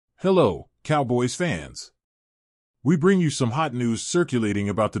Hello, Cowboys fans. We bring you some hot news circulating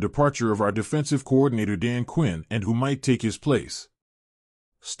about the departure of our defensive coordinator Dan Quinn and who might take his place.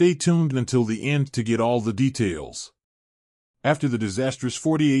 Stay tuned until the end to get all the details. After the disastrous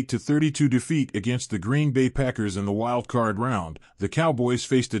 48-32 defeat against the Green Bay Packers in the wild-card round, the Cowboys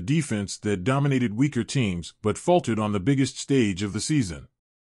faced a defense that dominated weaker teams but faltered on the biggest stage of the season.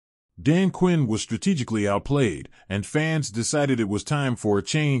 Dan Quinn was strategically outplayed, and fans decided it was time for a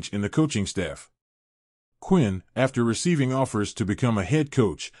change in the coaching staff. Quinn, after receiving offers to become a head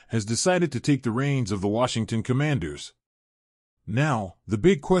coach, has decided to take the reins of the Washington Commanders. Now, the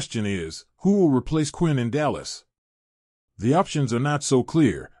big question is, who will replace Quinn in Dallas? The options are not so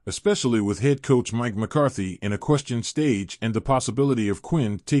clear, especially with head coach Mike McCarthy in a question stage and the possibility of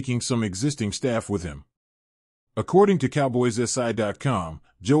Quinn taking some existing staff with him. According to CowboysSI.com,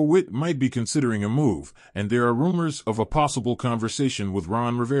 Joe Witt might be considering a move, and there are rumors of a possible conversation with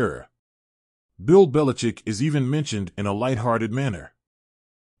Ron Rivera. Bill Belichick is even mentioned in a lighthearted manner.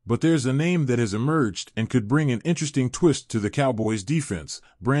 But there's a name that has emerged and could bring an interesting twist to the Cowboys' defense: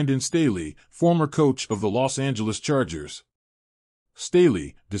 Brandon Staley, former coach of the Los Angeles Chargers.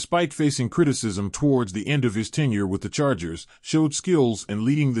 Staley, despite facing criticism towards the end of his tenure with the Chargers, showed skills in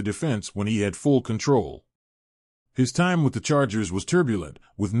leading the defense when he had full control. His time with the Chargers was turbulent,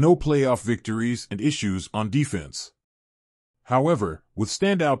 with no playoff victories and issues on defense. However, with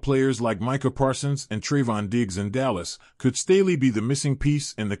standout players like Micah Parsons and Trayvon Diggs in Dallas, could Staley be the missing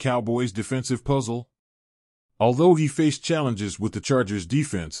piece in the Cowboys' defensive puzzle? Although he faced challenges with the Chargers'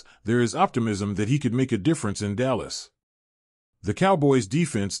 defense, there is optimism that he could make a difference in Dallas. The Cowboys'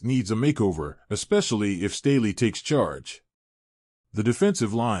 defense needs a makeover, especially if Staley takes charge. The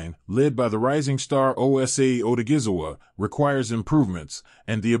defensive line, led by the rising star Osa Odighizuwa, requires improvements,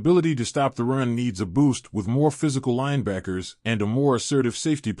 and the ability to stop the run needs a boost with more physical linebackers and a more assertive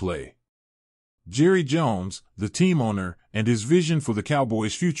safety play. Jerry Jones, the team owner, and his vision for the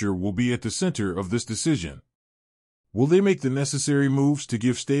Cowboys' future will be at the center of this decision. Will they make the necessary moves to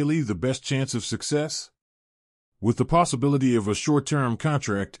give Staley the best chance of success? With the possibility of a short-term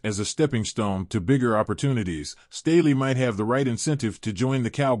contract as a stepping stone to bigger opportunities, Staley might have the right incentive to join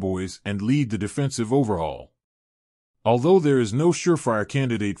the Cowboys and lead the defensive overhaul. Although there is no surefire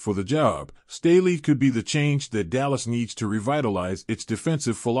candidate for the job, Staley could be the change that Dallas needs to revitalize its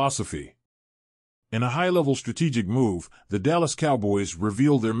defensive philosophy. In a high-level strategic move, the Dallas Cowboys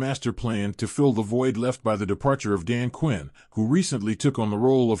revealed their master plan to fill the void left by the departure of Dan Quinn, who recently took on the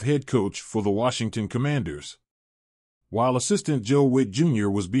role of head coach for the Washington Commanders. While assistant Joe Witt Jr.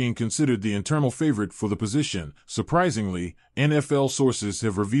 was being considered the internal favorite for the position, surprisingly, NFL sources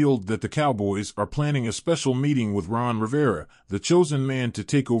have revealed that the Cowboys are planning a special meeting with Ron Rivera, the chosen man to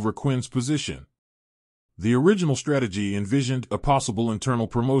take over Quinn's position. The original strategy envisioned a possible internal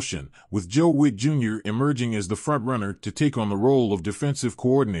promotion, with Joe Witt Jr. emerging as the front-runner to take on the role of defensive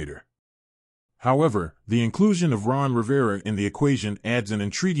coordinator. However, the inclusion of Ron Rivera in the equation adds an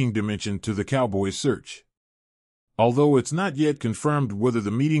intriguing dimension to the Cowboys' search. Although it's not yet confirmed whether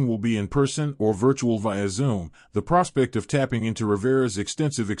the meeting will be in person or virtual via Zoom, the prospect of tapping into Rivera's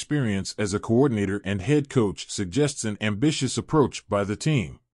extensive experience as a coordinator and head coach suggests an ambitious approach by the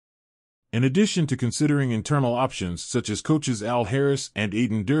team. In addition to considering internal options such as coaches Al Harris and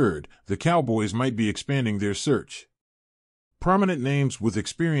Aiden Durd, the Cowboys might be expanding their search. Prominent names with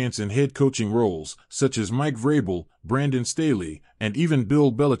experience in head coaching roles, such as Mike Vrabel, Brandon Staley, and even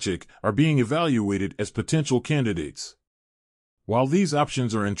Bill Belichick, are being evaluated as potential candidates. While these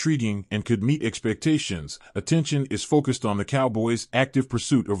options are intriguing and could meet expectations, attention is focused on the Cowboys' active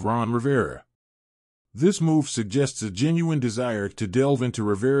pursuit of Ron Rivera. This move suggests a genuine desire to delve into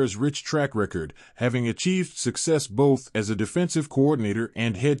Rivera's rich track record, having achieved success both as a defensive coordinator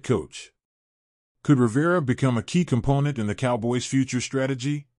and head coach. Could Rivera become a key component in the Cowboys' future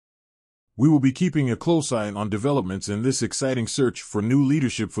strategy? We will be keeping a close eye on developments in this exciting search for new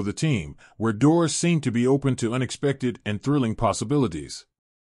leadership for the team, where doors seem to be open to unexpected and thrilling possibilities.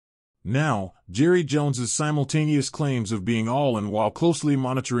 Now, Jerry Jones's simultaneous claims of being all-in while closely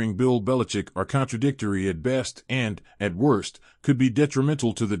monitoring Bill Belichick are contradictory at best and, at worst, could be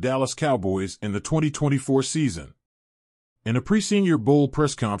detrimental to the Dallas Cowboys in the 2024 season. In a pre-Senior Bowl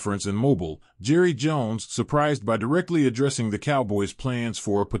press conference in Mobile, Jerry Jones surprised by directly addressing the Cowboys' plans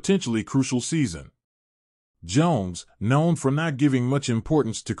for a potentially crucial season. Jones, known for not giving much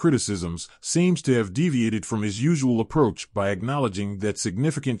importance to criticisms, seems to have deviated from his usual approach by acknowledging that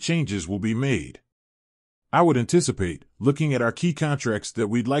significant changes will be made. I would anticipate, looking at our key contracts that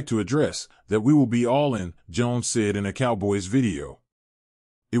we'd like to address, that we will be all in, Jones said in a Cowboys video.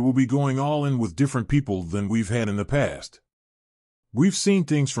 It will be going all in with different people than we've had in the past. We've seen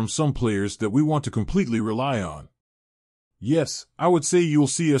things from some players that we want to completely rely on. Yes, I would say you'll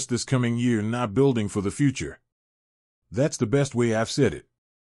see us this coming year not building for the future. That's the best way I've said it.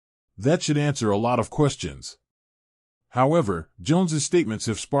 That should answer a lot of questions. However, Jones's statements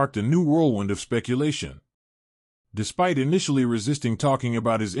have sparked a new whirlwind of speculation. Despite initially resisting talking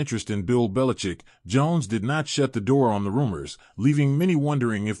about his interest in Bill Belichick, Jones did not shut the door on the rumors, leaving many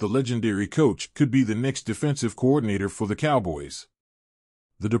wondering if the legendary coach could be the next defensive coordinator for the Cowboys.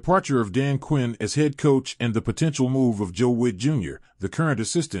 The departure of Dan Quinn as head coach and the potential move of Joe Witt Jr., the current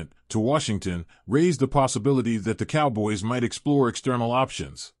assistant, to Washington raised the possibility that the Cowboys might explore external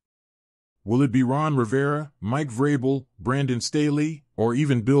options. Will it be Ron Rivera, Mike Vrabel, Brandon Staley, or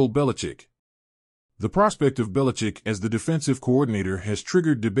even Bill Belichick? The prospect of Belichick as the defensive coordinator has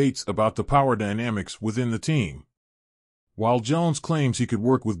triggered debates about the power dynamics within the team. While Jones claims he could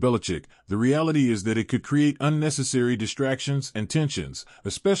work with Belichick, the reality is that it could create unnecessary distractions and tensions,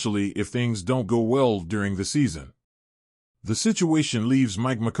 especially if things don't go well during the season. The situation leaves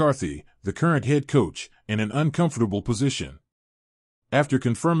Mike McCarthy, the current head coach, in an uncomfortable position. After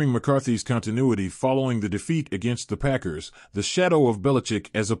confirming McCarthy's continuity following the defeat against the Packers, the shadow of Belichick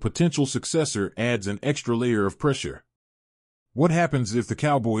as a potential successor adds an extra layer of pressure. What happens if the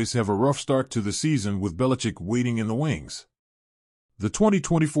Cowboys have a rough start to the season with Belichick waiting in the wings? The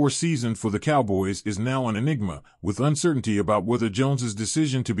 2024 season for the Cowboys is now an enigma, with uncertainty about whether Jones's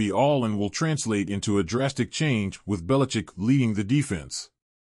decision to be all-in will translate into a drastic change with Belichick leading the defense.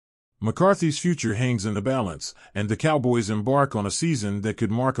 McCarthy's future hangs in the balance, and the Cowboys embark on a season that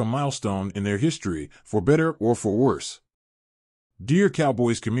could mark a milestone in their history, for better or for worse. Dear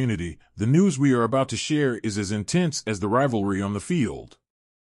Cowboys community, the news we are about to share is as intense as the rivalry on the field.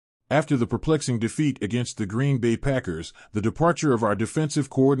 After the perplexing defeat against the Green Bay Packers, the departure of our defensive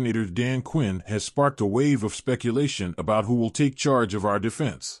coordinator Dan Quinn has sparked a wave of speculation about who will take charge of our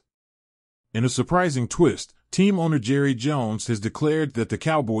defense. In a surprising twist, team owner Jerry Jones has declared that the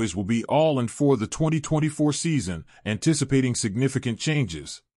Cowboys will be all in for the 2024 season, anticipating significant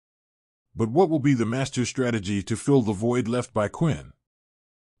changes. But what will be the master strategy to fill the void left by Quinn?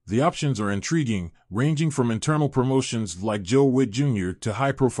 The options are intriguing, ranging from internal promotions like Joe Witt Jr. to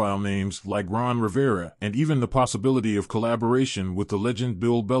high-profile names like Ron Rivera and even the possibility of collaboration with the legend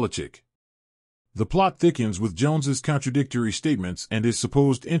Bill Belichick. The plot thickens with Jones's contradictory statements and his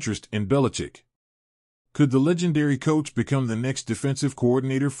supposed interest in Belichick. Could the legendary coach become the next defensive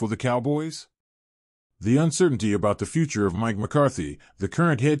coordinator for the Cowboys? The uncertainty about the future of Mike McCarthy, the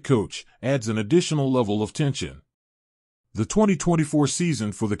current head coach, adds an additional level of tension. The 2024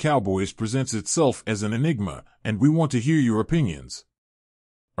 season for the Cowboys presents itself as an enigma, and we want to hear your opinions.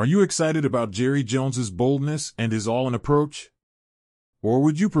 Are you excited about Jerry Jones's boldness and his all-in approach? Or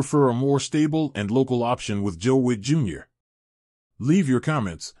would you prefer a more stable and local option with Joe Witt Jr.? Leave your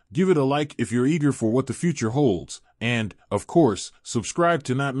comments, give it a like if you're eager for what the future holds, and, of course, subscribe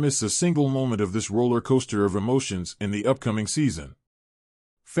to not miss a single moment of this roller coaster of emotions in the upcoming season.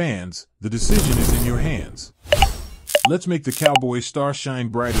 Fans, the decision is in your hands. Let's make the Cowboys star shine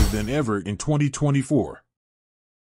brighter than ever in 2024.